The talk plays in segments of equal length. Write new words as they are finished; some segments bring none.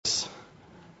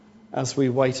as we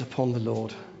wait upon the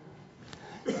Lord.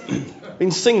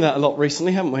 Been singing that a lot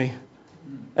recently, haven't we?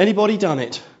 Anybody done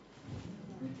it?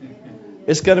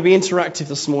 It's going to be interactive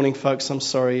this morning, folks. I'm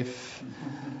sorry if...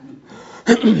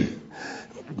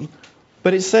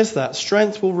 But it says that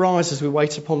strength will rise as we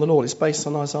wait upon the Lord. It's based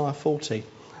on Isaiah 40.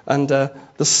 And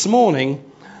this morning,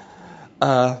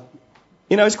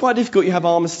 it's quite difficult. You have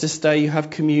Armistice Day, you have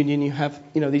communion, you have,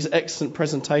 these excellent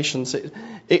presentations.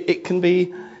 It can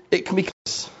be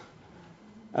close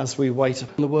as we wait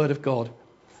upon the Word of God.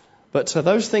 But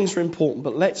those things are important.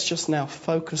 But let's just now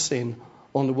focus in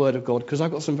on the Word of God, because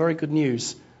I've got some very good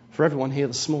news for everyone here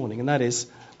this morning. And that is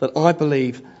that I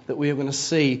believe that we are going to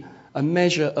see a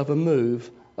measure of a move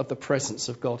of the presence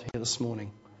of God here this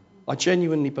morning. I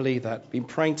genuinely believe that. Been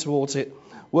praying towards it,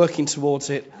 working towards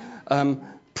it,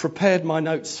 prepared my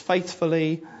notes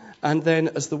faithfully, and then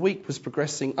as the week was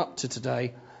progressing up to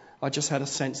today, I just had a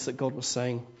sense that God was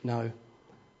saying, no,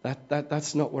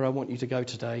 that's not where I want you to go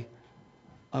today.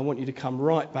 I want you to come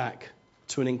right back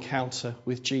to an encounter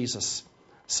with Jesus.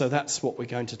 So that's what we're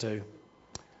going to do.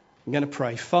 I'm going to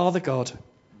pray. Father God,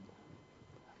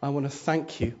 I want to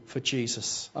thank you for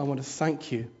Jesus. I want to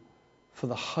thank you for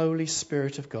the Holy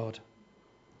Spirit of God.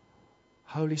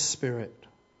 Holy Spirit, I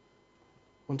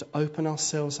want to open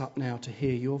ourselves up now to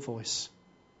hear your voice,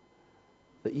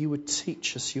 that you would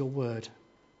teach us your word,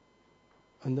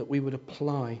 and that we would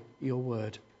apply your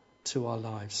word to our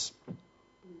lives.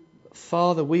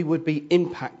 Father, we would be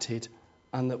impacted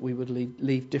and that we would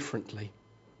leave differently.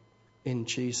 In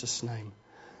Jesus' name.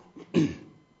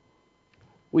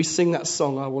 We sing that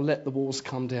song, I will let the walls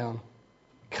come down.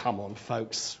 Come on,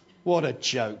 folks. What a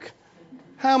joke.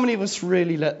 How many of us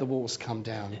really let the walls come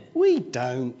down? We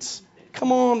don't.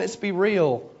 Come on, let's be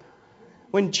real.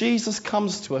 When Jesus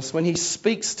comes to us, when he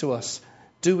speaks to us,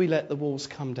 do we let the walls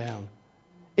come down?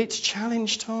 It's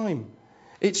challenge time.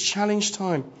 It's challenge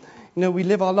time. We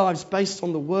live our lives based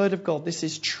on the Word of God. This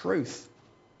is truth.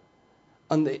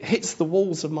 And it hits the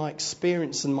walls of my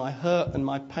experience and my hurt and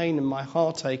my pain and my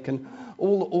heartache and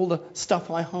all the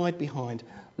stuff I hide behind.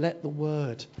 Let the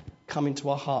Word come into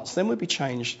our hearts. Then we'll be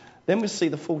changed. Then we'll see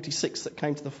the 46 that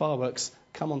came to the fireworks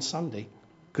come on Sunday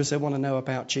because they want to know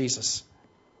about Jesus.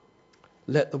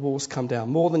 Let the walls come down.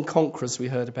 More than conquerors we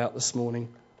heard about this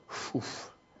morning.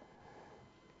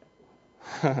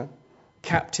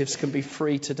 Captives can be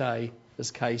free today,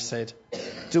 as Kay said.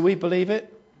 Do we believe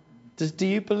it? Do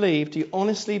you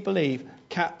honestly believe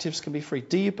captives can be free?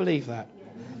 Do you believe that?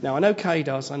 Now, I know Kay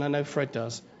does, and I know Fred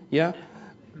does. Yeah?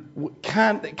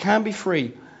 It can be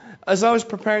free. As I was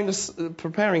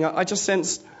preparing, I just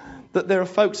sensed that there are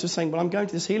folks who are saying, well, I'm going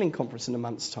to this healing conference in a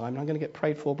month's time, and I'm going to get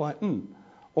prayed for by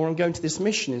Or I'm going to this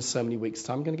mission in so many weeks'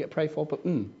 time, I'm going to get prayed for by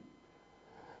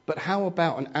But how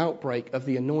about an outbreak of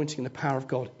the anointing and the power of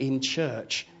God in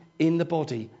church, in the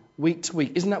body, week to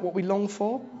week? Isn't that what we long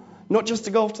for? Not just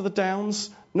to go off to the Downs,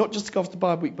 not just to go off to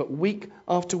Bible week, but week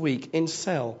after week in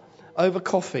cell, over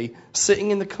coffee,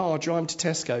 sitting in the car, driving to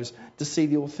Tesco's to see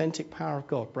the authentic power of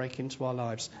God break into our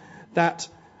lives. That,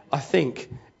 I think,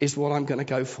 is what I'm going to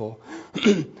go for.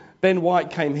 Ben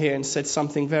White came here and said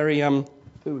something very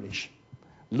foolish.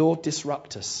 Lord,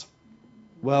 disrupt us.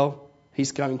 Well,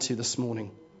 he's going to this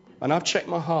morning. And I've checked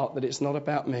my heart that it's not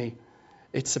about me.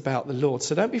 It's about the Lord.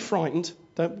 So don't be frightened.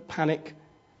 Don't panic.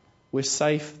 We're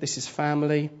safe. This is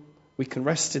family. We can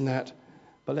rest in that.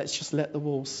 But let's just let the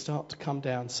walls start to come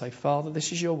down. Say, Father,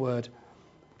 this is your word.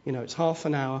 It's half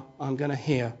an hour. I'm going to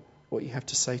hear what you have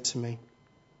to say to me.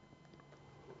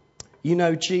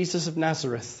 Jesus of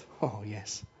Nazareth. Oh,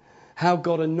 yes. How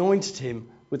God anointed him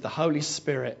with the Holy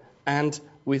Spirit and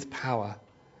with power.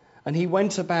 And he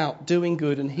went about doing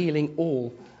good and healing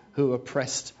all who were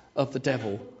oppressed of the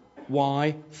devil.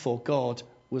 Why? For God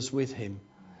was with him.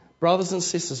 Brothers and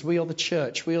sisters, we are the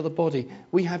church. We are the body.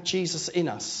 We have Jesus in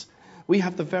us. We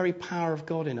have the very power of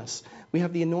God in us. We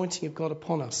have the anointing of God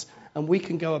upon us. And we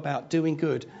can go about doing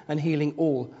good and healing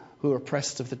all who are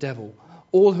oppressed of the devil.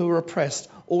 All who are oppressed,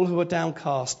 all who are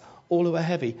downcast, all who are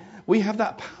heavy. We have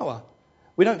that power.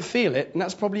 We don't feel it, and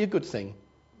that's probably a good thing.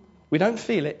 We don't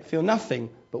feel it, feel nothing,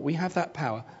 but we have that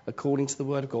power according to the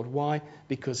Word of God. Why?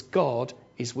 Because God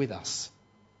is with us.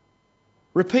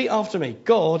 Repeat after me.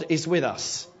 God is with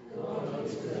us. God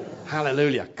is with us.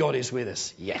 Hallelujah. God is with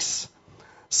us. Yes.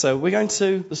 So we're going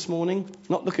to, this morning,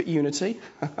 not look at unity,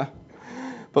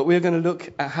 but we're going to look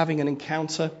at having an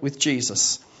encounter with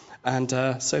Jesus. And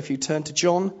so if you turn to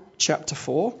John chapter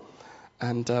 4,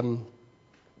 and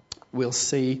we'll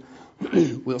see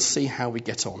how we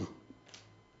get on.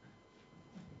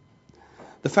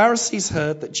 The Pharisees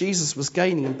heard that Jesus was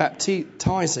gaining and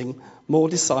baptizing more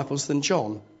disciples than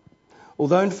John,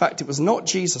 although in fact it was not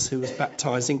Jesus who was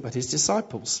baptizing, but his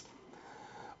disciples.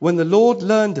 When the Lord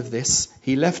learned of this,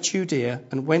 he left Judea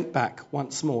and went back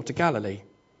once more to Galilee.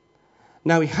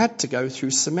 Now he had to go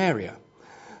through Samaria.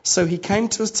 So he came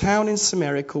to a town in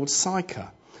Samaria called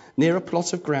Sychar, near a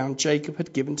plot of ground Jacob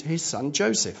had given to his son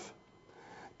Joseph.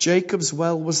 Jacob's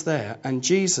well was there, and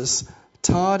Jesus,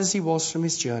 tired as he was from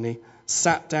his journey,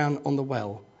 sat down on the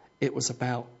well. It was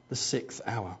about the 6th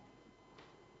hour.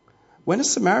 When a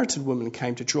Samaritan woman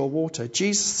came to draw water,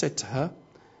 Jesus said to her,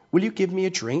 "Will you give me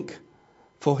a drink?"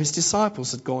 For his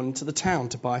disciples had gone into the town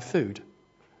to buy food.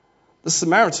 The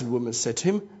Samaritan woman said to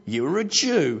him, "You are a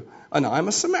Jew, and I am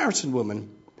a Samaritan woman.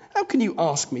 How can you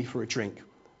ask me for a drink?"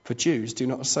 For Jews do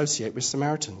not associate with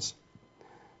Samaritans.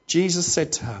 Jesus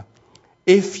said to her,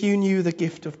 "If you knew the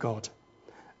gift of God,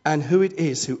 and who it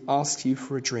is who asks you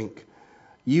for a drink,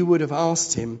 you would have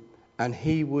asked him, and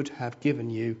he would have given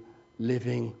you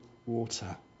living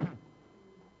water."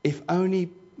 If only,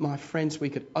 my friends, we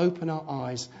could open our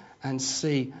eyes and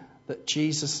see that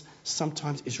Jesus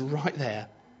sometimes is right there.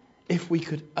 If we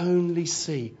could only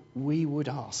see, we would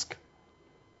ask.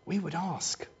 We would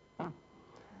ask.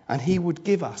 And he would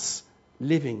give us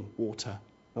living water.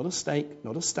 Not a stake,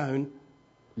 not a stone,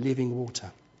 living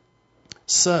water.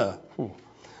 "Sir,"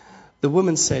 the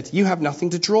woman said, "you have nothing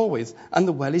to draw with, and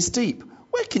the well is deep.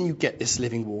 Where can you get this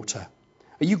living water?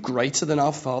 Are you greater than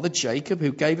our father Jacob,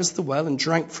 who gave us the well and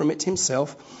drank from it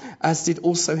himself, as did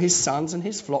also his sons and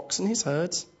his flocks and his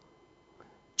herds?"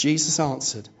 Jesus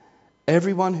answered,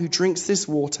 "Everyone who drinks this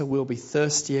water will be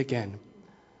thirsty again.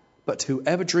 But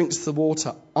whoever drinks the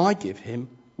water I give him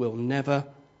will never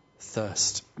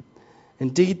thirst.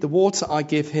 Indeed, the water I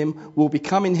give him will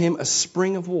become in him a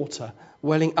spring of water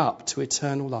welling up to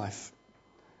eternal life."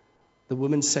 The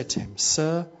woman said to him,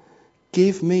 "Sir,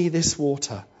 give me this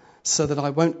water so that I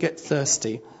won't get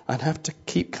thirsty and have to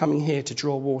keep coming here to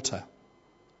draw water."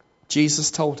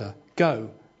 Jesus told her, "Go,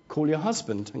 call your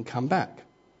husband and come back."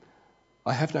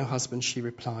 "I have no husband," she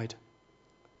replied.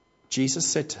 Jesus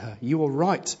said to her, "You are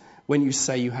right when you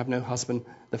say you have no husband.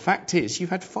 The fact is, you've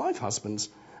had 5 husbands,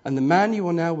 and the man you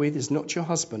are now with is not your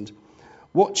husband.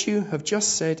 What you have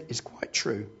just said is quite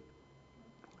true."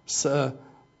 "Sir,"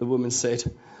 the woman said,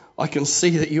 "I can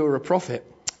see that you are a prophet."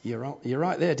 You're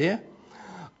right there, dear.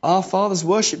 "Our fathers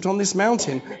worshipped on this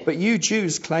mountain, but you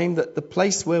Jews claim that the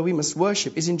place where we must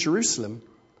worship is in Jerusalem."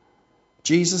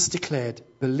 Jesus declared,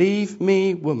 "Believe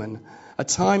me, woman, a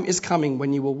time is coming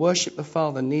when you will worship the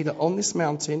Father neither on this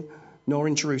mountain nor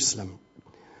in Jerusalem.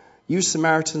 You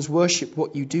Samaritans worship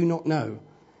what you do not know.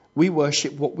 We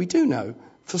worship what we do know,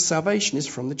 for salvation is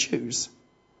from the Jews.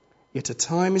 Yet a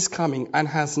time is coming and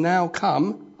has now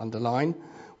come, underline,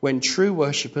 when true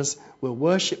worshippers will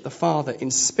worship the Father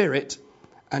in spirit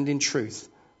and in truth,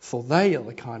 for they are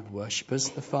the kind of worshippers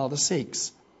the Father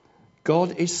seeks.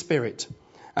 God is spirit,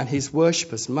 and his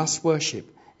worshippers must worship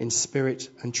in spirit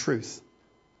and truth."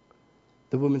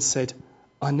 The woman said,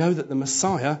 "I know that the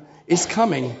Messiah is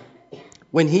coming.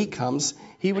 When he comes,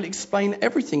 he will explain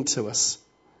everything to us."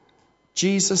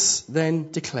 Jesus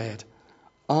then declared,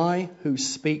 "I who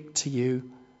speak to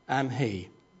you am he."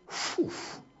 Whew.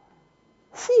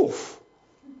 Whew.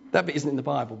 That bit isn't in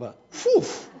the Bible, but whew.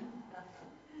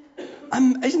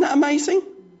 Isn't that amazing?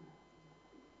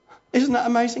 Isn't that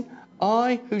amazing?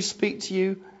 I who speak to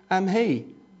you am he.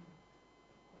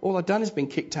 All I've done is been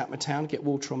kicked out of my town, get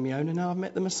water on my own, and now I've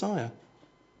met the Messiah.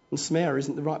 And Samaria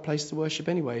isn't the right place to worship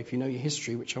anyway, if you know your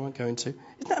history, which I won't go into.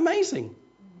 Isn't that amazing?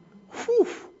 Whew.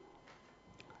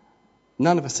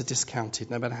 None of us are discounted,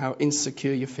 no matter how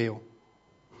insecure you feel.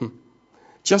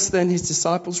 Just then his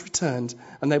disciples returned,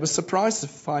 and they were surprised to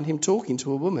find him talking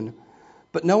to a woman.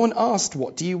 But no one asked,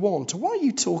 "What do you want?" or "Why are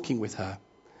you talking with her?"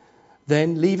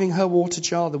 Then, leaving her water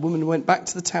jar, the woman went back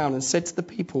to the town and said to the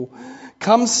people,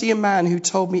 "Come see a man who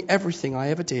told me everything I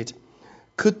ever did.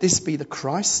 Could this be the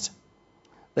Christ?"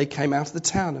 They came out of the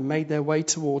town and made their way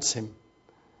towards him.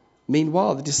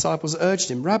 Meanwhile, the disciples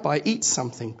urged him, "Rabbi, eat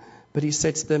something." But he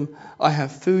said to them, "I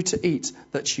have food to eat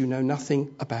that you know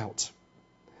nothing about."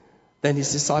 Then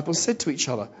his disciples said to each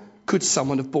other, "Could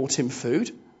someone have bought him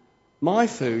food?" "My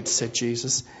food," said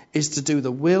Jesus, "is to do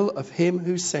the will of him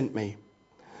who sent me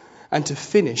and to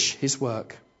finish his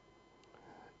work.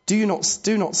 Do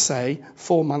not say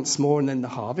 4 months more and then the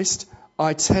harvest.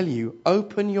 I tell you,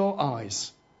 open your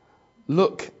eyes.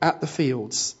 Look at the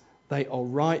fields. They are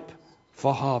ripe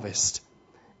for harvest.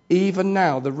 Even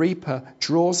now the reaper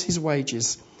draws his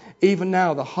wages. Even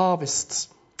now he harvests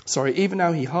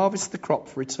the crop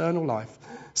for eternal life,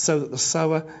 so that the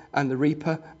sower and the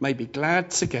reaper may be glad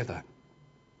together.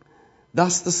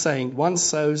 Thus the saying, one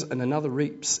sows and another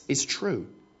reaps, is true.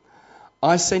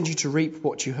 I send you to reap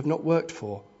what you have not worked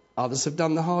for. Others have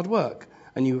done the hard work,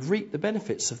 and you have reaped the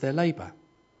benefits of their labour.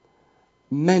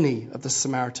 Many of the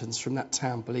Samaritans from that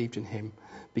town believed in him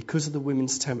because of the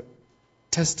women's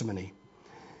testimony.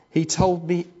 He told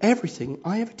me everything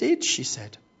I ever did, she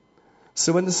said.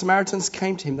 So when the Samaritans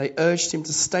came to him, they urged him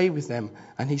to stay with them,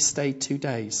 and he stayed 2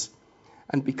 days.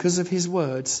 And because of his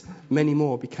words, many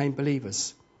more became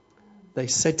believers. They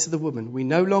said to the woman, we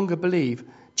no longer believe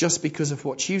just because of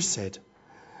what you said.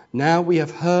 Now we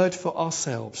have heard for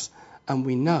ourselves, and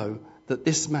we know that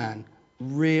this man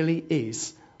really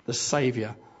is the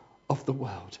Saviour of the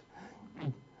world.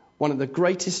 One of the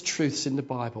greatest truths in the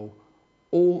Bible,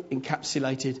 all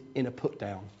encapsulated in a put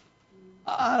down.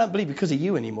 I don't believe because of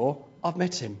you anymore. I've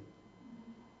met him.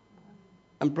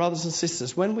 And brothers and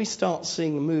sisters, when we start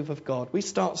seeing the move of God, we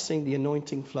start seeing the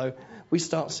anointing flow, we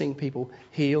start seeing people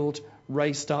healed,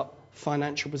 raised up,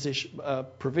 financial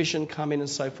provision come in and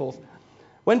so forth.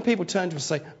 When people turn to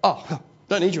us and say, oh,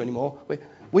 don't need you anymore,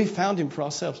 we found him for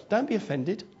ourselves. Don't be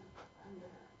offended.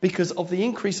 Because of the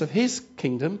increase of his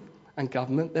kingdom and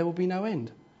government, there will be no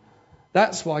end.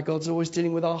 That's why God's always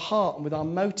dealing with our heart and with our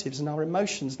motives and our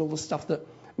emotions and all the stuff that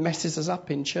messes us up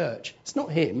in church. It's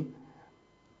not him.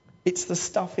 It's the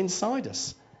stuff inside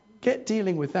us. Get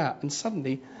dealing with that, and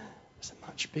suddenly there's a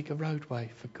much bigger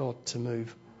roadway for God to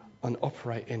move and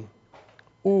operate in.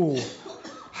 Oh,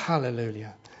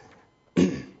 hallelujah.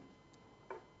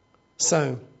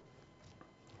 So,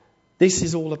 this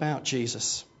is all about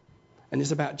Jesus. And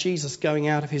it's about Jesus going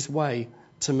out of his way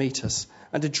to meet us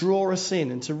and to draw us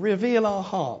in and to reveal our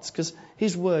hearts, because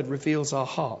his word reveals our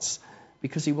hearts,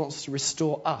 because he wants to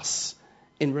restore us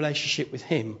in relationship with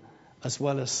him as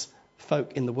well as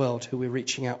folk in the world who we're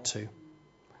reaching out to.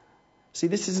 See,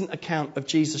 this isn't an account of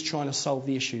Jesus trying to solve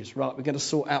the issues. Right, we're going to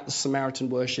sort out the Samaritan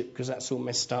worship because that's all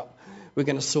messed up. We're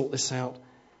going to sort this out.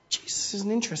 Jesus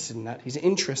isn't interested in that. He's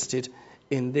interested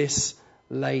in this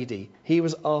lady. He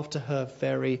was after her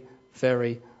very,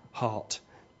 very heart.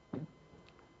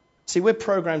 See, we're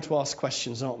programmed to ask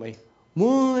questions, aren't we?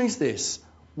 Why is this?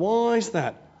 Why is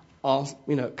that?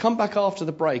 Come back after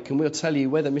the break and we'll tell you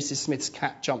whether Mrs. Smith's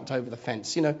cat jumped over the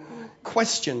fence.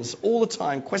 Questions all the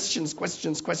time. Questions.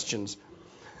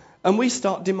 And we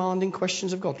start demanding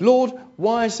questions of God. Lord,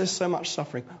 why is there so much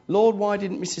suffering? Lord, why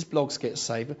didn't Mrs. Bloggs get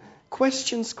saved?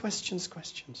 Questions.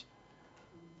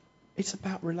 It's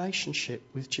about relationship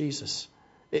with Jesus.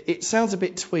 It sounds a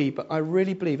bit twee, but I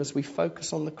really believe as we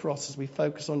focus on the cross, as we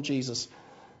focus on Jesus,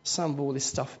 some of all this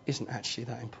stuff isn't actually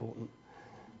that important.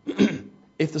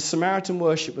 If the Samaritan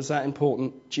worship was that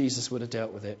important, Jesus would have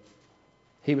dealt with it.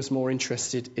 He was more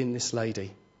interested in this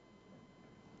lady.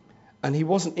 And he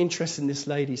wasn't interested in this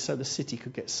lady so the city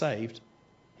could get saved.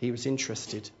 He was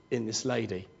interested in this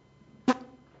lady.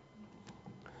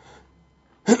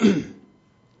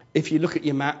 If you look at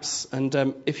your maps, and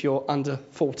if you're under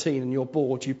 14 and you're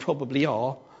bored, you probably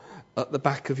are, at the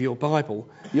back of your Bible,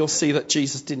 you'll see that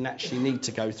Jesus didn't actually need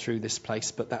to go through this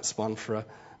place, but that's one for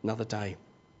another day.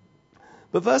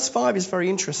 But verse 5 is very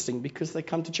interesting because they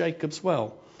come to Jacob's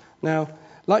well. Now,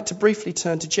 I'd like to briefly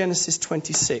turn to Genesis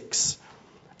 26,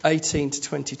 18 to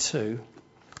 22.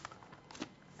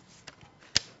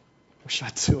 Wish I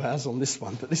had 2 hours on this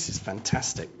one, but this is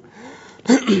fantastic.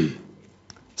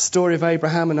 Story of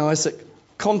Abraham and Isaac.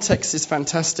 Context is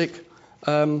fantastic.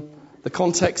 The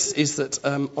context is that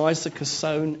Isaac has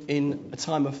sown in a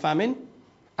time of famine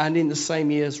and in the same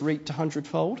year has reaped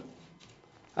 100-fold.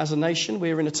 As a nation,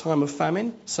 we're in a time of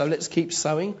famine, so let's keep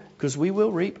sowing because we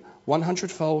will reap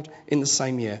 100-fold in the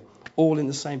same year. All in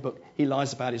the same book. He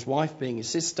lies about his wife being his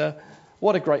sister.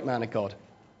 What a great man of God.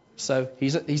 So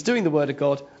he's doing the word of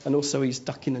God and also he's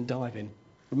ducking and diving.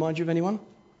 Remind you of anyone?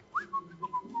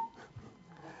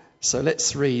 So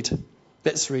let's read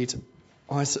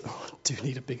Isaac. Oh, I do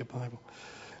need a bigger Bible.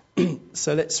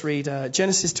 So let's read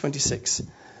Genesis 26.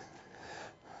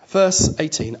 Verse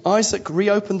 18. Isaac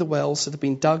reopened the wells that had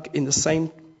been dug in the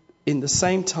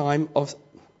same time of...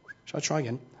 Shall I try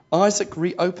again? Isaac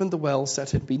reopened the wells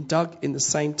that had been dug in the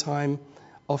same time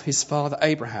of his father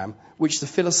Abraham, which the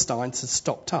Philistines had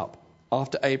stopped up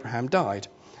after Abraham died.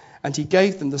 And he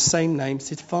gave them the same names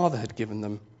his father had given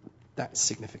them. That's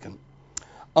significant.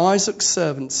 Isaac's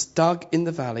servants dug in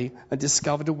the valley and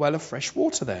discovered a well of fresh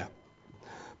water there.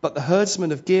 But the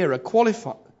herdsmen of Gerar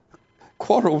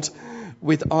quarrelled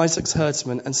with Isaac's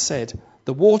herdsmen and said,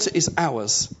 "The water is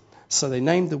ours." So they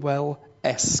named the well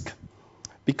Esk,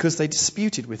 because they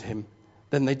disputed with him.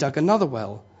 Then they dug another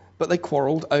well, but they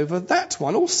quarrelled over that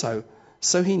one also.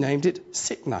 So he named it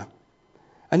Sitnah.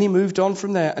 And he moved on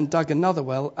from there and dug another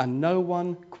well, and no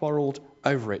one quarrelled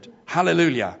over it.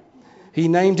 Hallelujah. He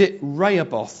named it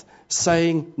Rehoboth,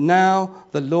 saying, now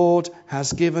the Lord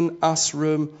has given us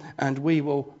room and we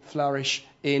will flourish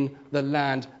in the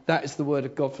land. That is the word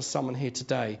of God for someone here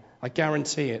today. I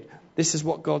guarantee it. This is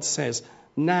what God says.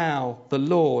 Now the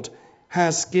Lord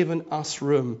has given us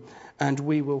room and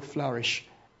we will flourish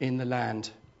in the land.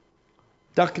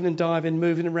 Ducking and diving,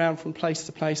 moving around from place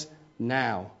to place.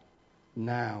 Now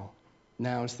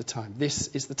is the time. This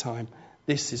is the time.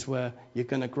 This is where you're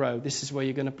going to grow. This is where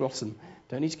you're going to blossom.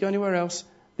 Don't need to go anywhere else.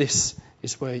 This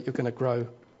is where you're going to grow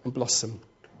and blossom.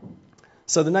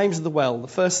 So the names of the well. The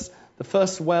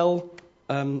first well,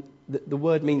 the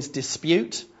word means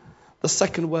dispute. The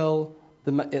second well,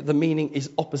 the meaning is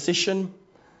opposition.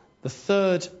 The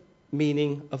third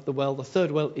meaning of the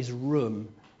third well is room,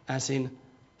 as in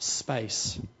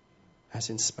space. As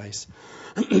in space.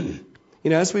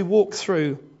 As we walk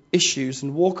through issues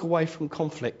and walk away from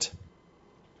conflict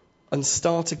and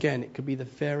start again, it could be the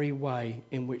very way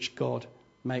in which God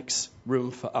makes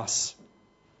room for us.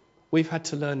 We've had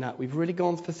to learn that. We've really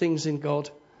gone for things in God,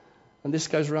 and this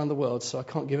goes around the world, so I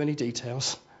can't give any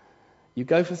details. You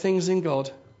go for things in God,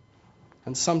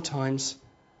 and sometimes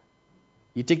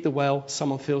you dig the well,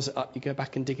 someone fills it up, you go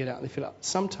back and dig it out, and they fill it up.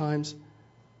 Sometimes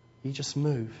you just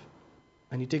move,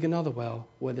 and you dig another well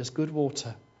where there's good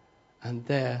water, and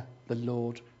there the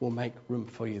Lord will make room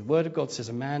for you. The Word of God says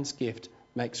a man's gift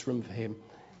makes room for him.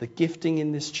 The gifting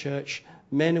in this church,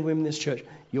 men and women in this church,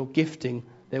 your gifting,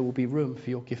 there will be room for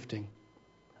your gifting.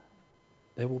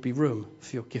 There will be room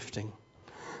for your gifting.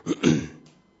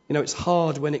 It's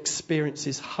hard when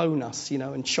experiences hone us,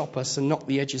 and chop us and knock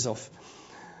the edges off.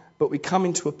 But we come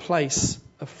into a place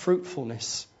of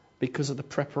fruitfulness because of the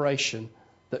preparation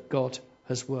that God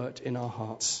has worked in our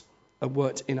hearts and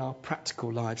worked in our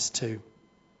practical lives too.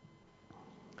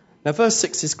 Now, verse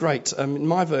 6 is great. In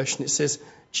my version, it says,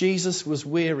 Jesus was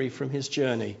weary from his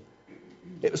journey.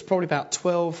 It was probably about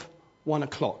 1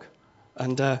 o'clock.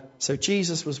 And so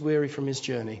Jesus was weary from his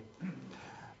journey.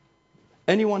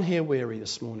 Anyone here weary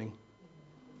this morning?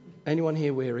 Anyone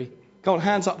here weary? Go on,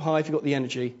 hands up high if you've got the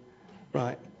energy.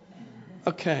 Right.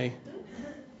 Okay.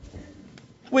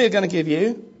 We're going to give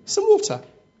you some water.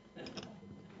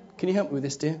 Can you help me with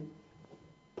this, dear?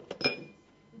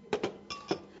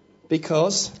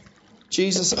 Because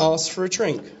Jesus asked for a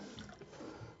drink.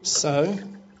 So,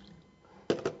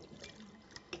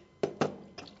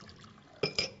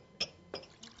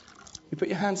 you put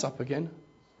your hands up again.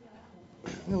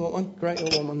 You want one? Great, you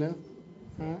want one now.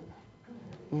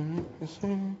 All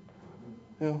right.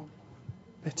 Yeah.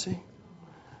 Betty.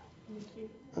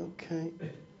 Okay.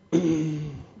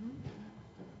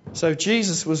 So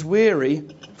Jesus was weary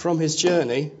from his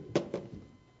journey,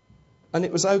 and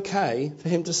it was okay for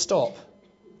him to stop.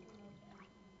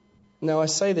 Now, I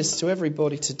say this to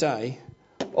everybody today.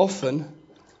 Often,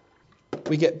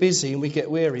 we get busy and we get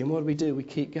weary, and what do? We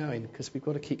keep going, because we've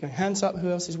got to keep going. Hands up, who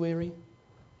else is weary?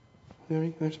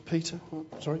 Weary? Where's Peter? Oh,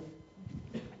 sorry.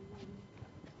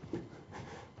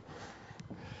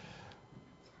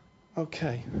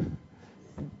 Okay.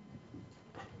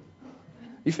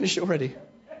 You finished it already?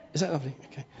 Is that lovely?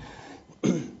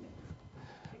 Okay.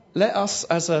 Let us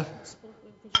as a...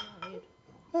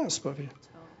 Oh, spot video.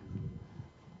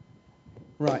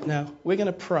 Right, now, we're going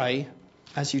to pray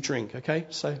as you drink, okay?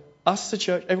 So, us, the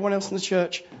church, everyone else in the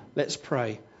church, let's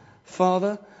pray.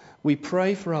 Father, we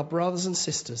pray for our brothers and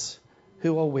sisters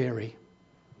who are weary.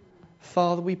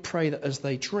 Father, we pray that as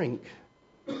they drink,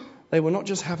 they will not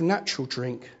just have natural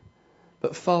drink,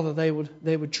 but Father, they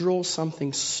would draw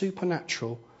something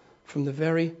supernatural from the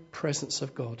very presence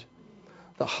of God.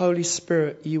 The Holy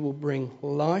Spirit, you will bring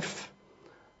life,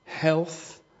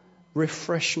 health,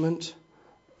 refreshment,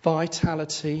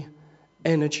 vitality,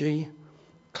 energy,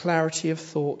 clarity of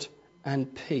thought,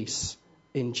 and peace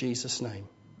in Jesus' name.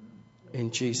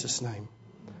 In Jesus' name.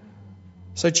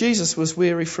 So Jesus was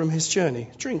weary from his journey.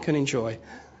 Drink and enjoy.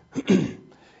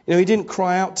 He didn't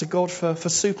cry out to God for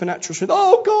supernatural strength.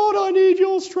 Oh, God, I need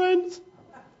your strength.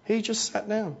 He just sat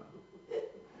down.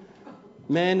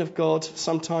 Men of God,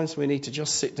 sometimes we need to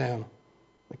just sit down.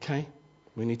 Okay?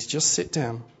 We need to just sit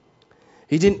down.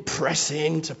 He didn't press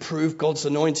in to prove God's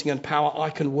anointing and power.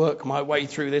 I can work my way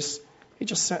through this. He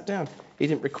just sat down. He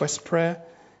didn't request prayer.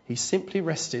 He simply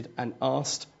rested and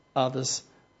asked others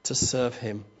to serve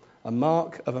him. A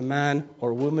mark of a man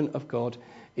or a woman of God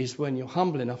is when you're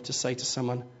humble enough to say to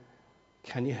someone,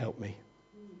 can you help me?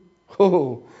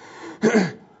 Oh,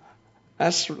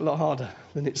 that's a lot harder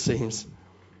than it seems.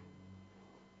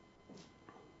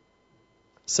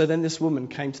 So then this woman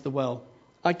came to the well,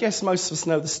 I guess most of us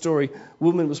know the story.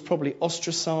 Woman was probably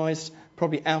ostracized,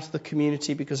 probably out of the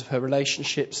community because of her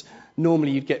relationships.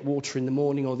 Normally you'd get water in the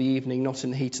morning or the evening, not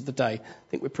in the heat of the day. I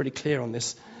think we're pretty clear on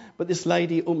this. But this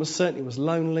lady almost certainly was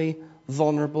lonely,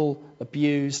 vulnerable,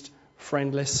 abused,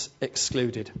 friendless,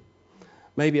 excluded.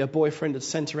 Maybe her boyfriend had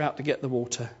sent her out to get the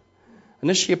water. And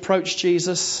as she approached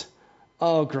Jesus,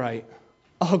 oh great,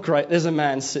 there's a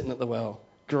man sitting at the well.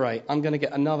 Great, I'm going to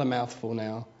get another mouthful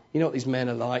now. You know what these men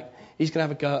are like. He's going to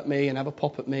have a go at me and have a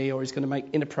pop at me, or he's going to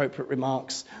make inappropriate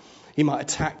remarks. He might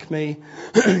attack me.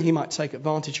 He might take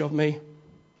advantage of me.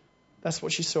 That's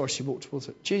what she saw as she walked towards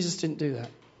it. Jesus didn't do that.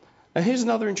 Now here's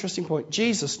another interesting point.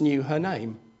 Jesus knew her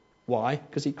name. Why?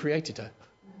 Because he created her.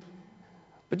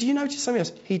 But do you notice something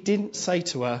else? He didn't say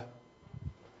to her,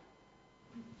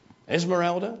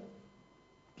 Esmeralda,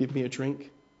 give me a drink.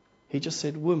 He just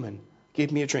said, woman,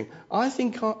 give me a drink. I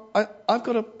think I've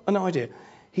got an idea.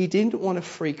 He didn't want to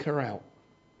freak her out.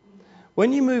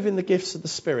 When you move in the gifts of the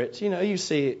Spirit, you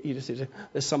see it. You just see,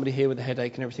 there's somebody here with a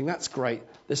headache and everything. That's great.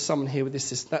 There's someone here with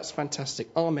this. That's fantastic.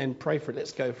 Amen. Pray for it.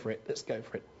 Let's go for it. Let's go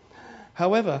for it.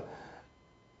 However,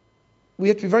 we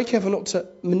have to be very careful not to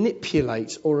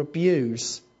manipulate or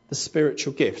abuse the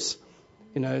spiritual gifts.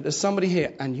 There's somebody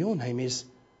here and your name is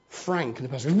Frank. And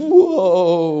the person goes,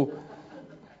 whoa.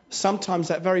 Sometimes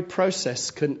that very process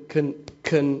can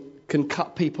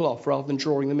cut people off rather than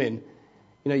drawing them in.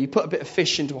 You put a bit of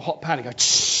fish into a hot pan and go,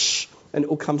 shh, and it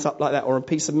all comes up like that, or a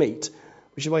piece of meat,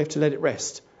 which is why you have to let it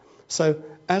rest. So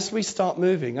as we start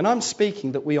moving, and I'm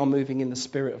speaking that we are moving in the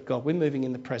Spirit of God, we're moving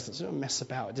in the presence. Don't mess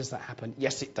about. Does that happen?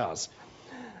 Yes, it does.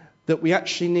 That we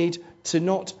actually need to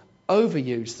not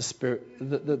overuse the Spirit,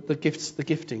 the gifts, the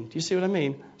gifting. Do you see what I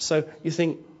mean? So you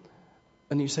think,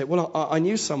 and you say, well, I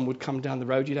knew someone would come down the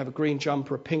road. You'd have a green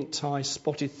jumper, a pink tie,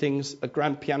 spotted things, a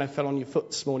grand piano fell on your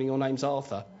foot this morning. Your name's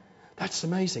Arthur. That's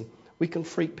amazing. We can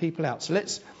freak people out. So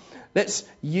let's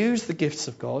use the gifts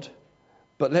of God,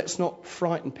 but let's not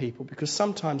frighten people, because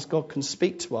sometimes God can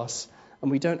speak to us and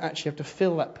we don't actually have to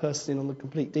fill that person in on the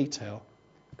complete detail,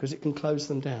 because it can close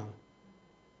them down.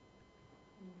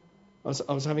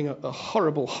 I was having a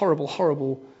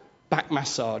horrible back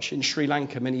massage in Sri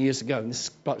Lanka many years ago, and this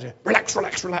bloke said,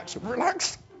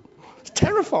 relax. It's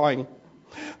terrifying.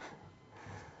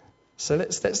 So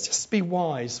let's just be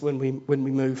wise when we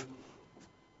move.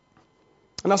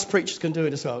 And us preachers can do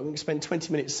it as well. We can spend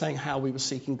 20 minutes saying how we were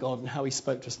seeking God and how he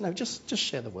spoke to us. No, just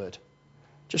share the word.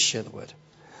 Just share the word.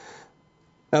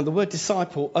 Now, the word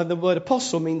disciple, the word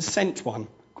apostle means sent one.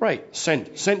 Great,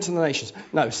 sent to the nations.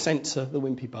 No, sent to the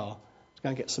Wimpy Bar to go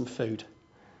and get some food.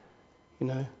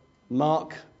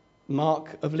 Mark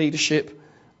of leadership.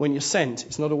 When you're sent,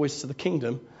 it's not always to the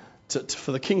kingdom.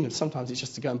 For the kingdom, sometimes it's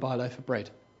just to go and buy a loaf of bread.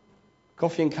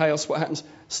 Coffee and chaos, what happens?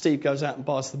 Steve goes out and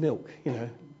buys the milk,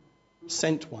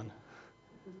 Sent one.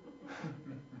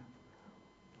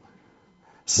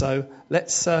 So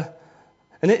let's... And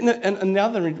the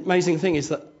other amazing thing is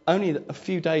that only a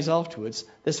few days afterwards,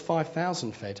 there's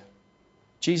 5,000 fed.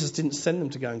 Jesus didn't send them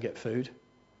to go and get food.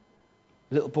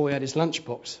 The little boy had his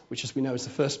lunchbox, which, as we know, is the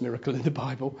first miracle in the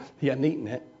Bible. He hadn't eaten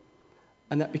it.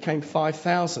 And that became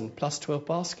 5,000 plus 12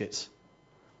 baskets.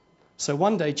 So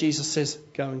one day Jesus says,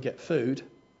 go and get food.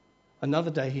 Another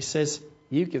day he says,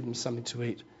 you give them something to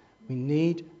eat. We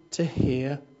need to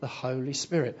hear the Holy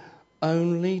Spirit.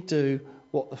 Only do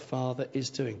what the Father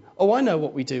is doing. Oh, I know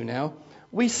what we do now.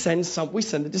 We send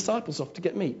the disciples off to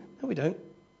get meat. No, we don't.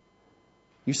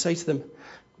 You say to them,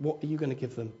 what are you going to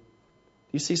give them?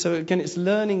 You see, so again, it's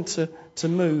learning to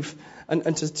move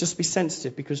and to just be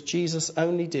sensitive, because Jesus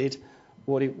only did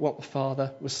what the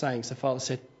Father was saying. So the Father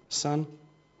said, Son,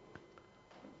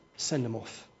 send them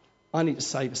off. I need to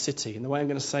save a city, and the way I'm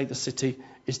going to save the city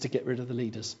is to get rid of the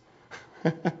leaders.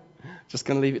 Just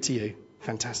going to leave it to you.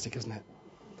 Fantastic, isn't it?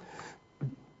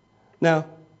 Now,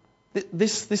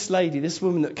 this lady, this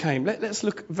woman that came, let's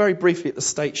look very briefly at the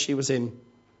state she was in.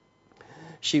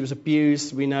 She was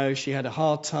abused, we know. She had a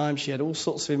hard time. She had all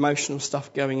sorts of emotional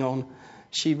stuff going on.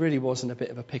 She really was in a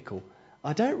bit of a pickle.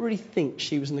 I don't really think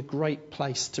she was in a great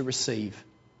place to receive.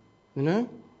 You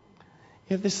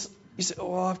have this... You say,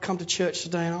 I've come to church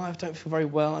today and I don't feel very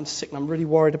well. I'm sick and I'm really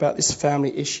worried about this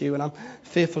family issue and I'm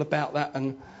fearful about that.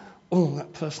 And,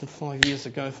 that person 5 years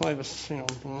ago, if I ever see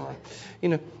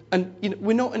them,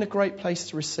 we're not in a great place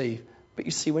to receive. But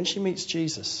you see, when she meets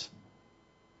Jesus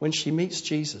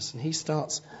and he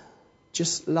starts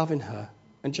just loving her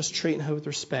and just treating her with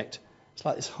respect, it's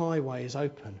like this highway is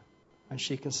open and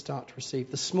she can start to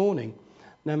receive. This morning,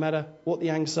 no matter what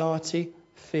the anxiety,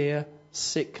 fear,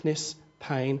 sickness,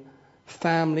 pain,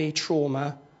 family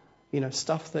trauma,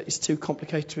 stuff that is too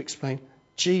complicated to explain,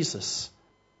 Jesus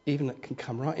even that can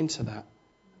come right into that.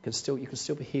 You can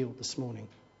still be healed this morning.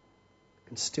 You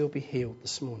can still be healed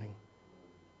this morning.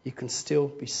 You can still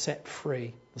be set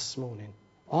free this morning.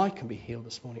 I can be healed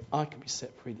this morning. I can be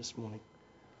set free this morning.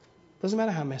 Doesn't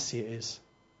matter how messy it is.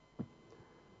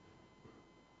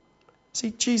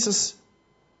 See, Jesus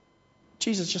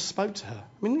just spoke to her.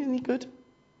 I mean, isn't he good?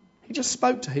 He just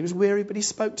spoke to her. He was weary, but he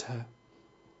spoke to her.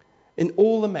 In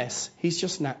all the mess, he's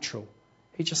just natural.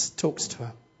 He just talks to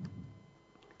her.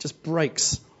 Just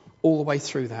breaks all the way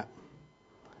through that.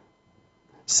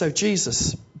 So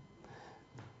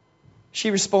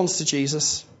she responds to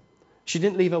Jesus. She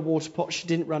didn't leave her water pot. She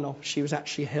didn't run off. She was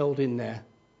actually held in there.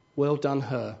 Well done,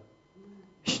 her.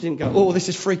 She didn't go, oh, this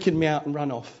is freaking me out, and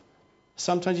run off.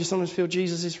 Sometimes you feel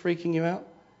Jesus is freaking you out.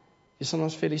 You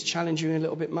sometimes feel he's challenging you a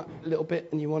little bit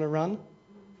and you want to run.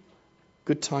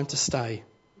 Good time to stay.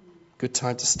 Good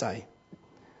time to stay.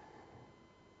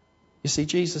 You see,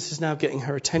 Jesus is now getting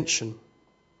her attention.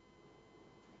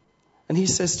 And he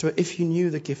says to her, if you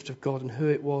knew the gift of God and who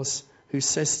it was who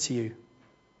says to you.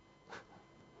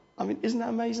 I mean, isn't that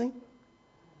amazing?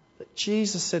 That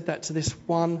Jesus said that to this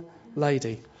one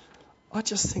lady. I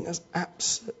just think that's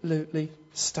absolutely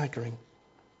staggering.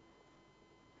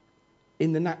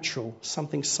 In the natural,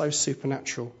 something so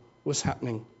supernatural was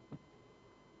happening.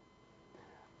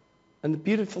 And the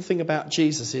beautiful thing about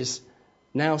Jesus is,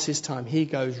 now's his time. He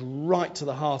goes right to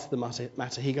the heart of the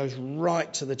matter. He goes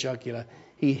right to the jugular.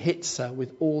 He hits her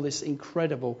with all this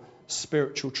incredible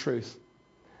spiritual truth.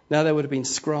 Now there would have been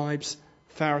scribes,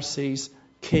 Pharisees,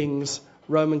 kings,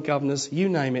 Roman governors, you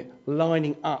name it,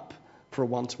 lining up for a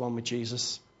one-to-one with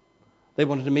Jesus. They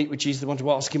wanted to meet with Jesus. They wanted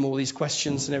to ask him all these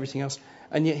questions and everything else.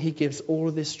 And yet he gives all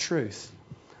of this truth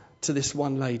to this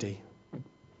one lady.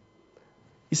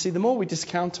 You see, the more we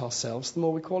discount ourselves, the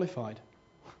more we're qualified.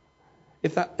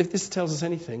 If this tells us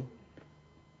anything,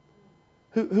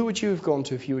 who would you have gone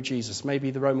to if you were Jesus?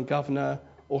 Maybe the Roman governor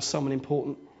or someone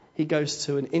important. He goes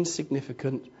to an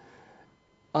insignificant,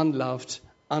 unloved,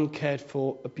 uncared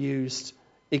for, abused,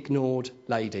 ignored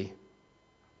lady.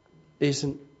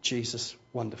 Isn't Jesus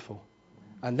wonderful?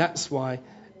 And that's why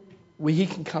he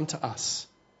can come to us.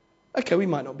 Okay, we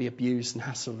might not be abused and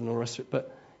hassled and all the rest of it,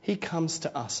 but he comes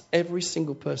to us. Every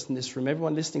single person in this room,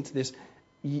 everyone listening to this,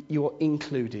 you are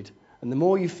included. And the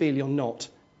more you feel you're not,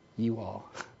 you are.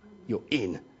 You're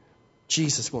in.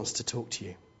 Jesus wants to talk to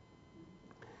you.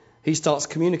 He starts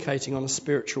communicating on a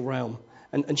spiritual realm.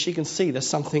 And she can see there's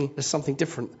something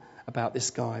different about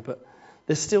this guy. But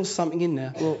there's still something in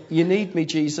there. Well, you need me,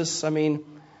 Jesus. I mean,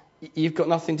 you've got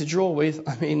nothing to draw with.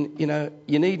 I mean,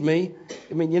 you need me.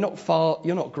 I mean, you're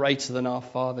not greater than our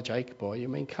father Jacob, are you?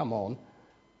 I mean, come on.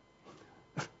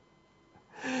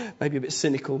 Maybe a bit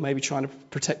cynical, maybe trying to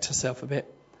protect herself a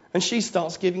bit. And she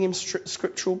starts giving him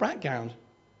scriptural background.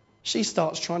 She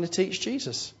starts trying to teach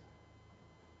Jesus.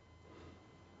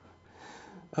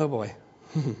 Oh boy.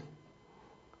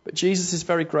 But Jesus is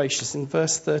very gracious. In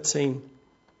verse 13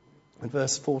 and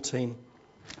verse 14,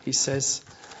 he says,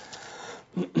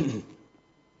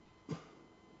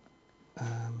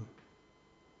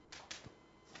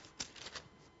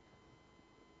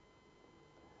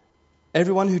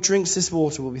 everyone who drinks this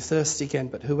water will be thirsty again,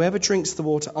 but whoever drinks the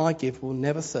water I give will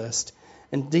never thirst.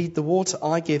 Indeed, the water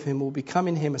I give him will become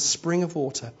in him a spring of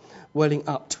water, welling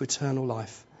up to eternal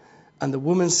life. And the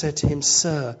woman said to him,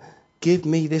 Sir, give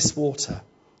me this water,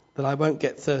 that I won't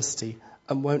get thirsty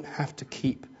and won't have to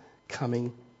keep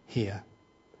coming here.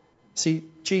 See,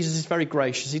 Jesus is very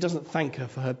gracious. He doesn't thank her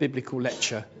for her biblical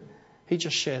lecture. He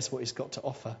just shares what he's got to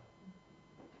offer.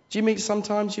 Do you meet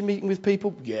sometimes? You're meeting with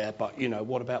people? Yeah, but,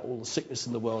 what about all the sickness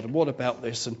in the world? And what about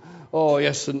this? And, oh,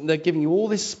 yes, and they're giving you all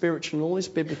this spiritual and all this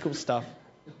biblical stuff.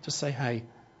 Just say, hey,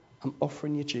 I'm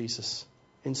offering you Jesus.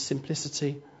 In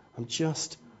simplicity, I'm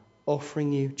just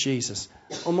offering you Jesus.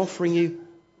 I'm offering you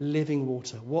living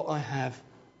water. What I have,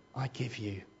 I give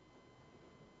you.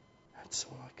 That's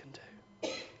all I can do.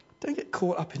 Don't get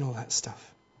caught up in all that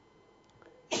stuff.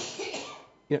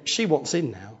 She wants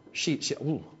in now. She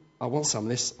I want some of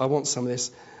this. I want some of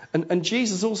this. And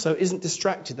Jesus also isn't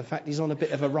distracted. The fact he's on a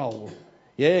bit of a roll.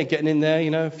 Yeah, getting in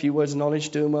there, a few words of knowledge,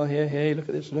 doing well here. Hey, look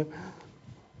at this.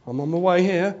 I'm on my way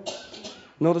here.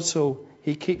 Not at all.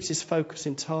 He keeps his focus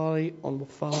entirely on the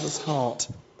Father's heart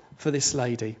for this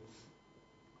lady.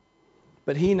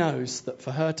 But he knows that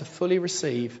for her to fully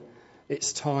receive,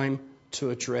 it's time to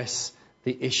address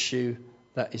the issue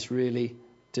that is really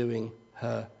doing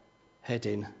her head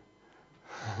in.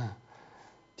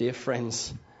 Dear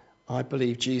friends, I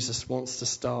believe Jesus wants to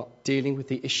start dealing with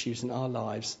the issues in our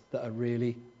lives that are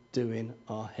really doing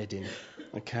our head in.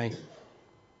 Okay?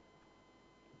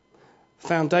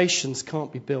 Foundations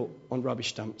can't be built on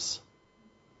rubbish dumps.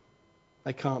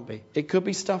 They can't be. It could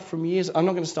be stuff from years. I'm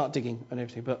not going to start digging and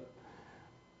everything, but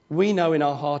we know in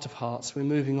our heart of hearts we're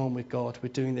moving on with God. We're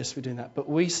doing this, we're doing that. But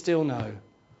we still know.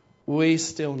 We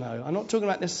still know. I'm not talking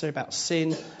about necessarily about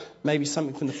sin, maybe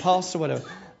something from the past or whatever.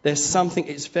 There's something,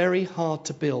 it's very hard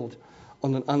to build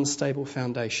on an unstable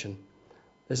foundation.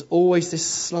 There's always this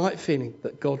slight feeling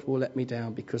that God will let me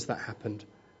down because that happened.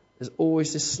 There's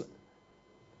always this.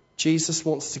 Jesus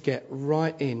wants to get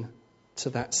right in to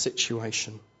that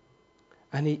situation.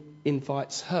 And he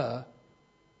invites her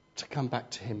to come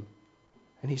back to him.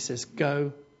 And he says,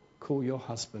 go, call your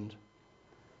husband.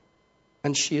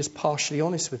 And she is partially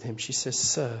honest with him. She says,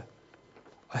 sir,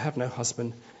 I have no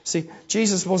husband. See,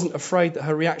 Jesus wasn't afraid that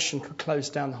her reaction could close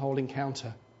down the whole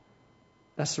encounter.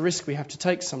 That's the risk we have to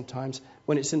take sometimes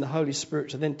when it's in the Holy Spirit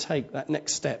to then take that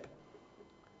next step.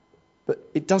 But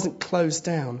it doesn't close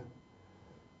down.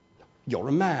 You're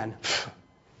a man.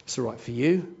 It's all right for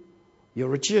you.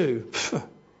 You're a Jew.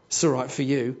 It's all right for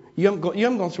you. You haven't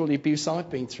gone through all the abuse I've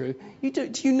been through.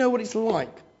 Do you know what it's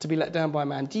like to be let down by a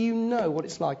man? Do you know what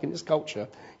it's like in this culture?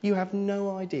 You have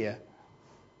no idea.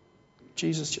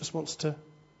 Jesus just wants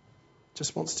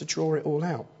to draw it all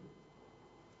out.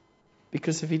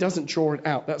 Because if he doesn't draw it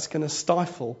out, that's going to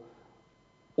stifle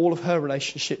all of her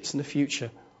relationships in the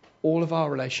future, all of our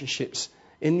relationships.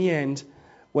 In the end,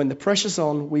 when the pressure's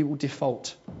on, we will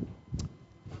default.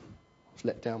 I was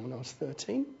let down when I was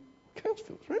 13. Counts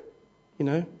feels right. You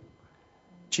know,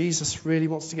 Jesus really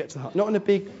wants to get to the heart. Not in a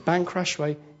big bang crash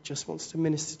way, just wants to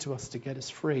minister to us to get us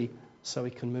free so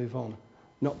we can move on.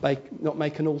 Not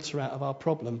make an altar out of our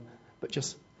problem, but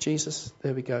just, Jesus,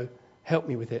 there we go. Help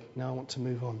me with it. Now I want to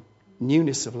move on.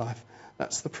 Newness of life.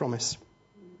 That's the promise.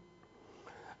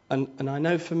 And I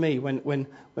know for me, when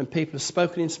people have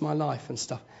spoken into my life and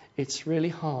stuff, it's really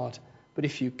hard. But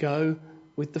if you go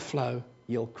with the flow,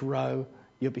 you'll grow,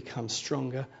 you'll become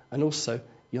stronger, and also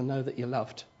you'll know that you're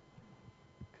loved.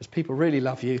 Because people really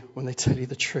love you when they tell you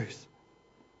the truth.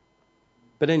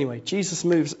 But anyway, Jesus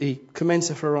moves, he commends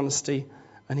her for her honesty,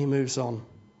 and he moves on.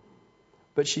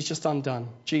 But she's just undone.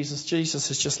 Jesus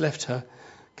has just left her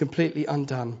completely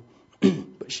undone.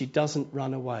 But she doesn't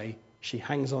run away. She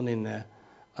hangs on in there.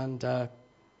 And,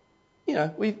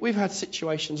 we've had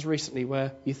situations recently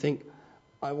where you think,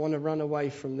 I want to run away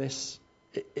from this.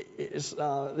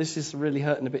 This is really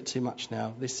hurting a bit too much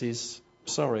now. This is,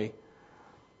 sorry.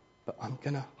 But I'm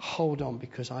going to hold on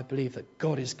because I believe that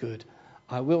God is good.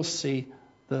 I will see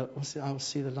the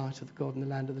light of the God in the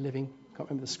land of the living. Can't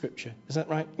remember the scripture. Is that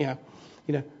right? Yeah.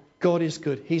 God is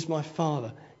good. He's my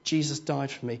Father. Jesus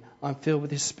died for me. I'm filled with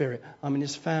his Spirit. I'm in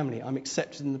his family. I'm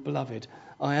accepted in the beloved.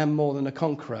 I am more than a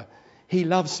conqueror. He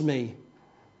loves me.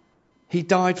 He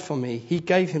died for me. He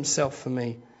gave himself for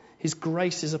me. His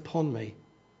grace is upon me.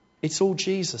 It's all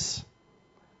Jesus.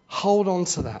 Hold on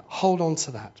to that. Hold on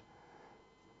to that.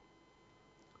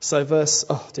 So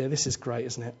this is great,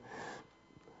 isn't it?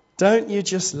 Don't you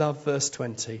just love verse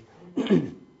 20?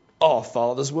 Our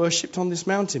fathers worshipped on this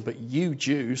mountain, but you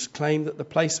Jews claim that the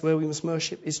place where we must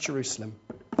worship is Jerusalem.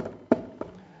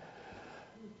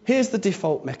 Here's the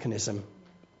default mechanism.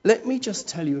 Let me just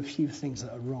tell you a few things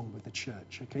that are wrong with the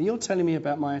church. Okay, you're telling me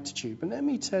about my attitude, but let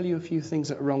me tell you a few things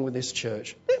that are wrong with this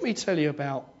church. Let me tell you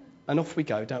about, and off we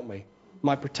go, don't we?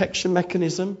 My protection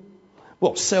mechanism.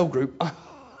 What, cell group?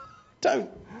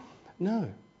 Don't. No.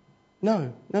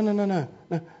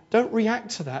 Don't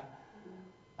react to that.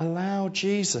 Allow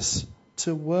Jesus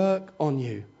to work on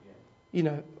you.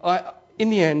 In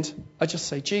the end, I just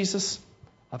say, Jesus,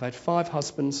 I've had 5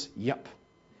 husbands. Yep.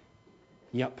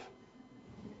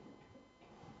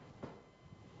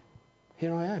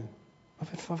 Here I am. I've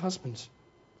had 5 husbands.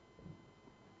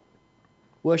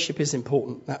 Worship is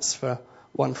important. That's for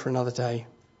another day.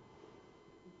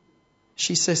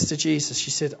 She says to Jesus, she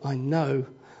said, I know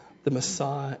the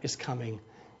Messiah is coming.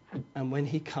 And when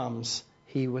he comes,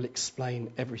 he will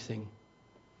explain everything.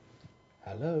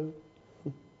 Hello?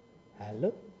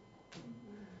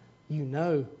 You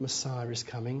know Messiah is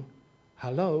coming.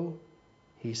 Hello?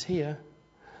 He's here.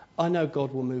 I know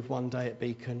God will move one day at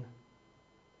Beacon.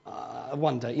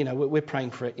 One day, we're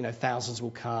praying for it. Thousands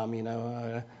will come.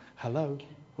 Hello.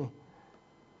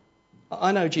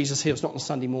 I know Jesus heals not on a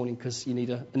Sunday morning because you need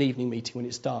an evening meeting when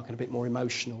it's dark and a bit more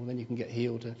emotional. Then you can get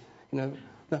healed.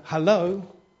 Hello.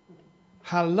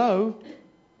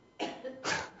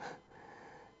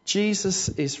 Jesus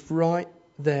is right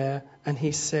there, and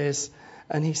he says,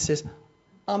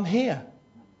 I'm here.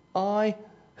 I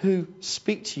who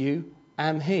speak to you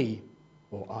am he.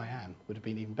 Or I am, would have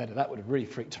been even better. That would have really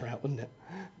freaked her out, wouldn't it?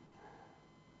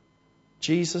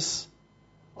 Jesus,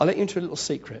 I'll let you into a little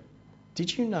secret.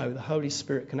 Did you know the Holy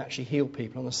Spirit can actually heal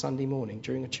people on a Sunday morning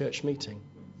during a church meeting?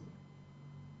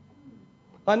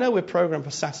 I know we're programmed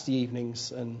for Saturday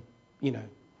evenings and,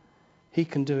 he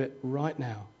can do it right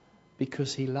now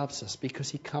because he loves us, because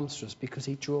he comes to us, because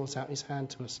he draws out his hand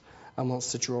to us and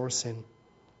wants to draw us in.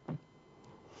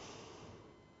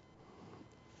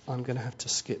 I'm going to have to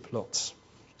skip lots,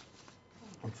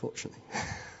 unfortunately.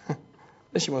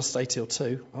 Unless you want to stay till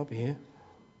 2, I'll be here.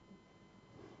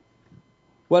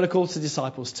 Well, of course, the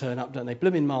disciples turn up, don't they?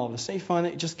 Blooming marvellous. Don't you find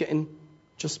that you're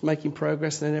just making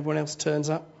progress and then everyone else turns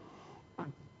up?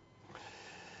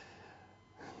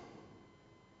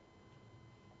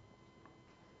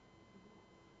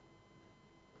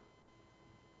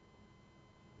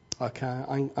 Okay,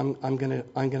 I'm going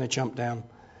to jump down.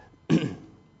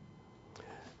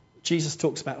 Jesus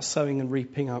talks about sowing and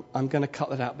reaping. I'm going to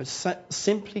cut that out, but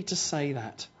simply to say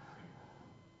that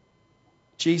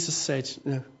Jesus said,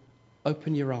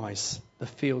 open your eyes. The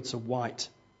fields are white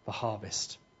for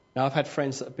harvest. Now, I've had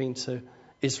friends that have been to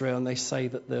Israel and they say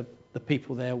that the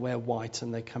people there wear white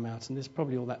and they come out, and there's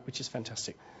probably all that, which is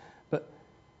fantastic. But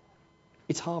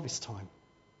it's harvest time.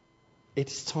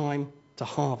 It is time to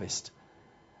harvest.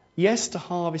 Yes, to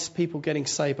harvest people getting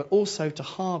saved, but also to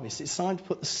harvest. It's time to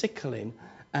put the sickle in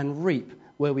and reap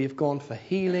where we have gone for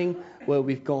healing, where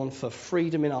we've gone for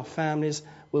freedom in our families,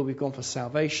 where we've gone for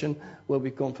salvation, where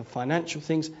we've gone for financial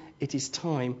things. It is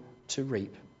time to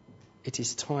reap. It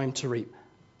is time to reap.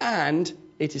 And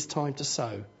it is time to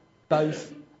sow.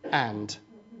 Both and.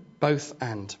 Both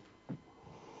and.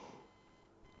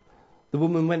 The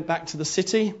woman went back to the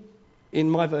city. In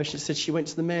my version, it said she went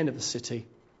to the men of the city.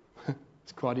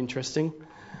 It's quite interesting.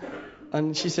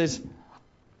 And she says,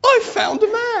 I found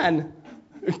a man.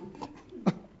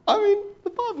 I mean,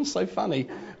 the Bible's so funny.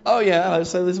 Oh, yeah,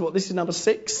 so this is number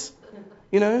 6,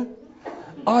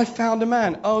 I found a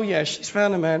man. Oh, yeah, she's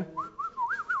found a man.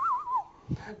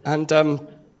 And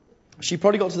she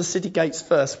probably got to the city gates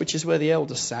first, which is where the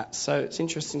elders sat. So it's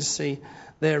interesting to see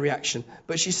their reaction.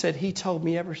 But she said, he told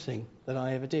me everything that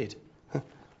I ever did.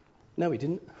 No, he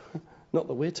didn't. Not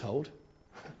that we're told.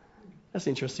 That's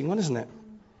an interesting one, isn't it?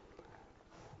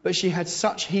 But he had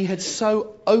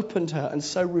so opened her and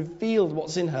so revealed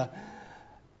what's in her.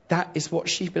 That is what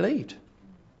she believed.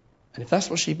 And if that's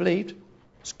what she believed,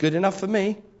 it's good enough for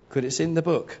me, because it's in the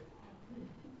book.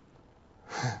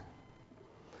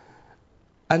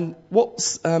 And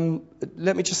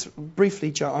let me just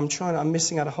briefly jump. I'm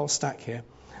missing out a whole stack here.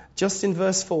 Just in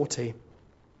verse 40,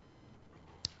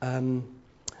 the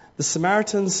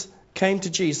Samaritans came to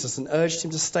Jesus and urged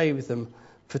him to stay with them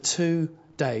for 2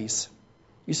 days.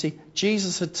 You see,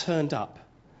 Jesus had turned up,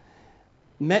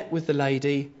 met with the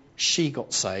lady, she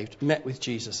got saved, met with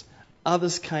Jesus.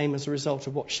 Others came as a result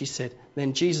of what she said.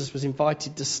 Then Jesus was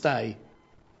invited to stay.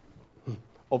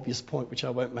 Obvious point, which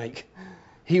I won't make.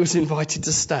 He was invited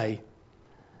to stay.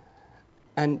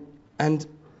 And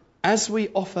as we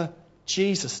offer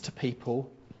Jesus to people,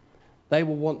 they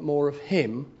will want more of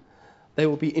him. They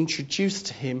will be introduced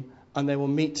to him and they will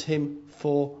meet him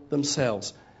for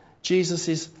themselves. Jesus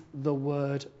is the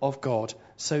Word of God.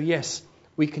 So yes,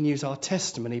 we can use our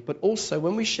testimony, but also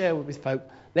when we share with folk,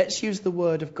 let's use the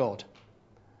Word of God.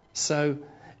 So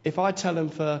if I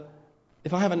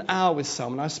have an hour with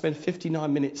someone, I spend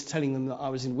 59 minutes telling them that I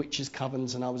was in witches'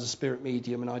 covens and I was a spirit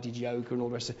medium and I did yoga and all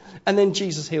the rest of it, and then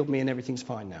Jesus healed me and everything's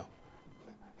fine now.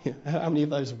 How many of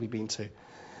those have we been to?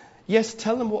 Yes,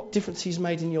 tell them what difference he's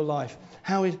made in your life,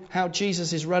 how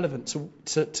Jesus is relevant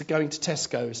to going to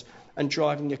Tesco's and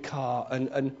driving your car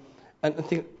and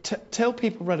tell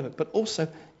people relevant, but also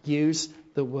use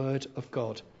the Word of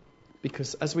God.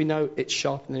 Because as we know, it's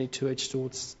sharper than any two-edged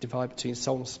sword, divide between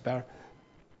soul and sparrow.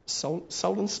 Soul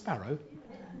and sparrow?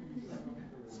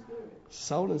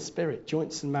 Soul and spirit,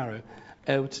 joints and marrow,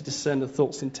 able to discern the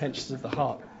thoughts and intentions of the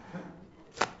heart.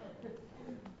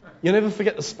 You'll never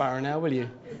forget the sparrow now, will you?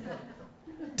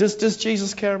 Does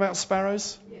Jesus care about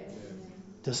sparrows?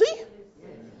 Does he?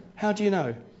 How do you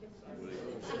know?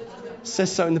 It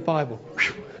says so in the Bible.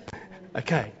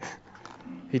 Okay,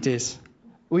 he did.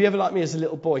 Were you ever like me as a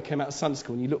little boy, came out of Sunday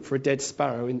school and you looked for a dead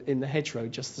sparrow in the hedgerow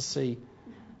just to see?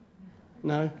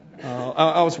 No? Oh,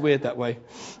 I was weird that way.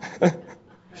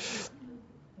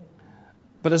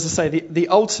 But as I say,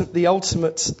 ultimately,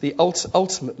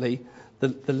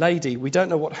 the lady, we don't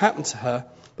know what happened to her,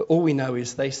 but all we know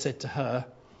is they said to her,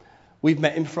 we've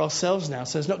met him for ourselves now,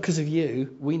 so it's not because of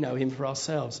you, we know him for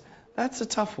ourselves. That's a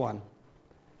tough one.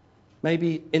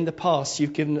 Maybe in the past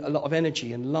you've given a lot of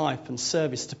energy and life and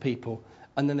service to people,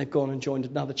 and then they've gone and joined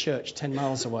another church 10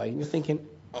 miles away, and you're thinking,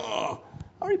 I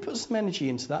already put some energy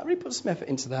into that, I already put some effort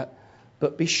into that.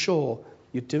 But be sure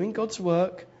you're doing God's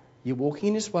work, You're walking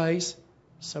in his ways,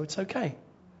 so it's okay.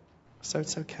 So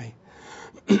it's okay.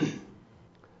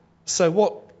 So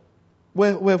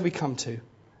where have we come to?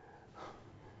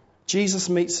 Jesus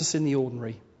meets us in the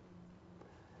ordinary.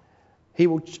 He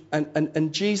will,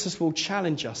 and Jesus will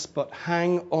challenge us, but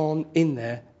hang on in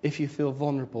there if you feel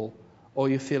vulnerable or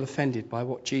you feel offended by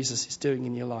what Jesus is doing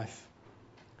in your life.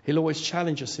 He'll always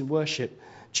challenge us in worship.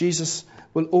 Jesus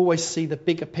will always see the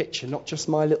bigger picture, not just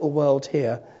my little world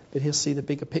here, but he'll see the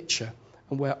bigger picture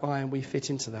and where I and we fit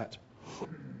into that.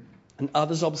 And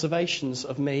others' observations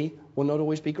of me will not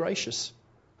always be gracious.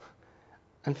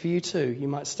 And for you too, you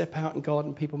might step out in God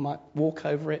and people might walk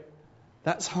over it.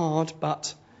 That's hard,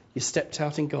 but you stepped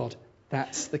out in God.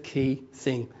 That's the key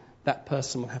thing. That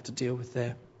person will have to deal with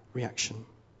their reaction.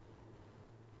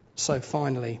 So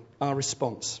finally, our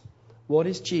response. What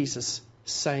is Jesus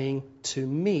saying to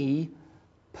me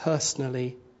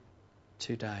personally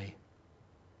today?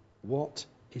 What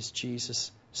is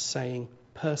Jesus saying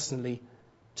personally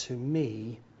to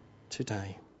me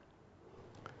today?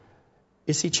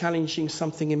 Is he challenging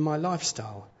something in my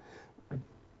lifestyle?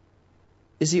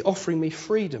 Is he offering me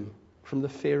freedom from the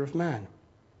fear of man?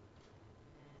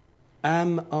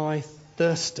 Am I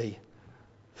thirsty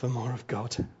for more of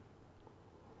God?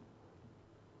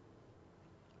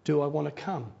 Do I want to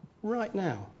come right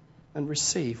now and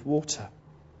receive water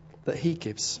that he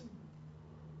gives?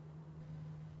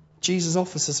 Jesus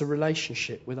offers us a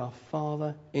relationship with our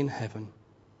Father in heaven.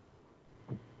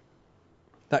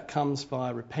 That comes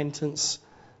via repentance,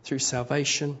 through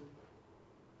salvation.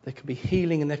 There can be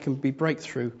healing and there can be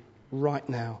breakthrough right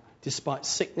now. Despite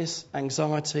sickness,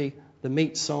 anxiety, the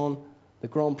meet's on, the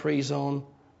Grand Prix's on,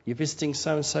 you're visiting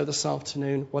so-and-so this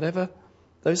afternoon, whatever.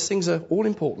 Those things are all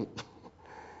important.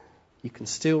 You can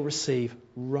still receive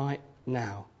right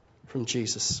now from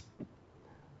Jesus.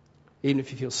 Even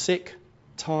if you feel sick,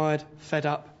 tired, fed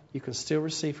up, you can still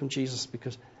receive from Jesus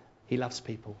because he loves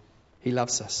people. He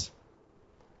loves us.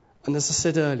 And as I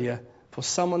said earlier, for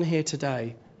someone here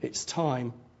today, it's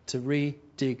time to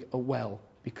re-dig a well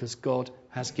because God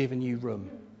has given you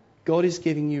room. God is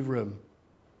giving you room.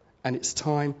 And it's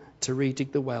time to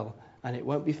re-dig the well. And it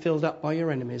won't be filled up by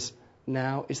your enemies.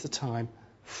 Now is the time.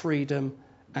 Freedom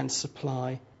and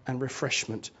supply and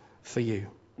refreshment for you.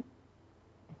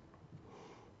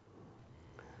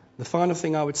 The final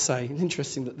thing I would say, it's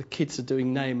interesting that the kids are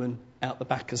doing Naaman out the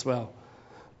back as well.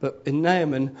 But in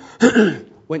Naaman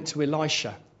went to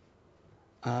Elisha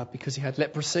because he had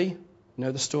leprosy, you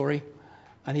know the story,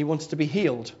 and he wanted to be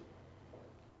healed.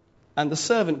 And the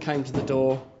servant came to the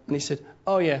door and he said,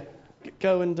 "Oh yeah,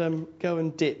 go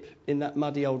and dip in that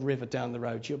muddy old river down the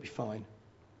road. You'll be fine.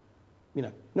 You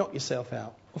know, knock yourself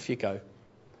out. Off you go."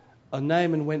 And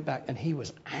Naaman went back and he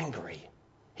was angry.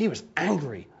 He was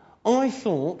angry. I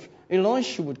thought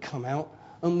Elisha would come out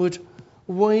and would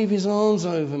wave his arms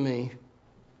over me.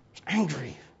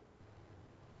 Angry.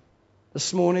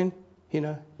 This morning, you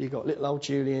know, you've got little old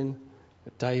Julian, you've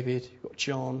got David, you've got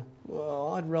John.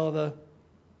 Well, I'd rather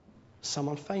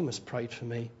someone famous prayed for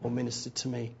me or ministered to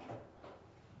me.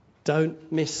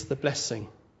 Don't miss the blessing.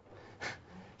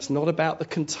 It's not about the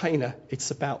container,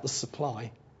 it's about the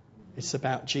supply. It's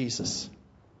about Jesus.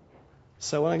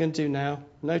 So what I'm going to do now,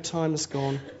 no time has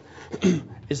gone,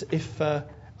 is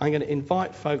I'm going to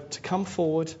invite folk to come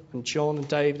forward, and John and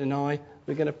David and I,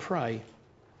 we're going to pray.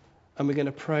 And we're going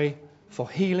to pray for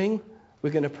healing. We're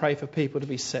going to pray for people to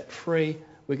be set free.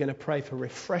 We're going to pray for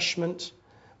refreshment.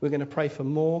 We're going to pray for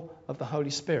more of the Holy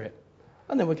Spirit.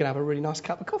 And then we're going to have a really nice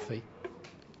cup of coffee.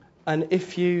 And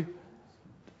if you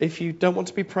don't want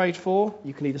to be prayed for,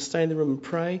 you can either stay in the room and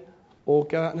pray or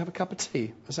go out and have a cup of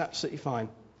tea. That's absolutely fine.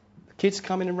 The kids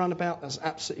come in and run about. That's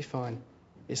absolutely fine.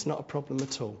 It's not a problem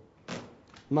at all.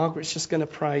 Margaret's just going to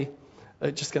pray.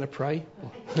 Pray.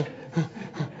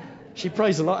 She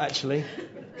prays a lot, actually.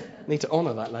 Need to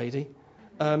honour that lady.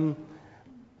 Holy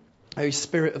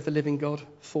Spirit of the living God,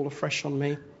 fall afresh on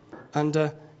me.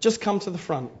 And just come to the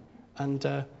front. And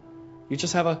you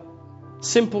just have a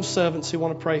simple servants who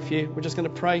want to pray for you. We're just going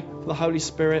to pray for the Holy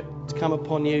Spirit to come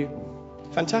upon you.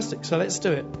 Fantastic. So let's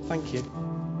do it. Thank you.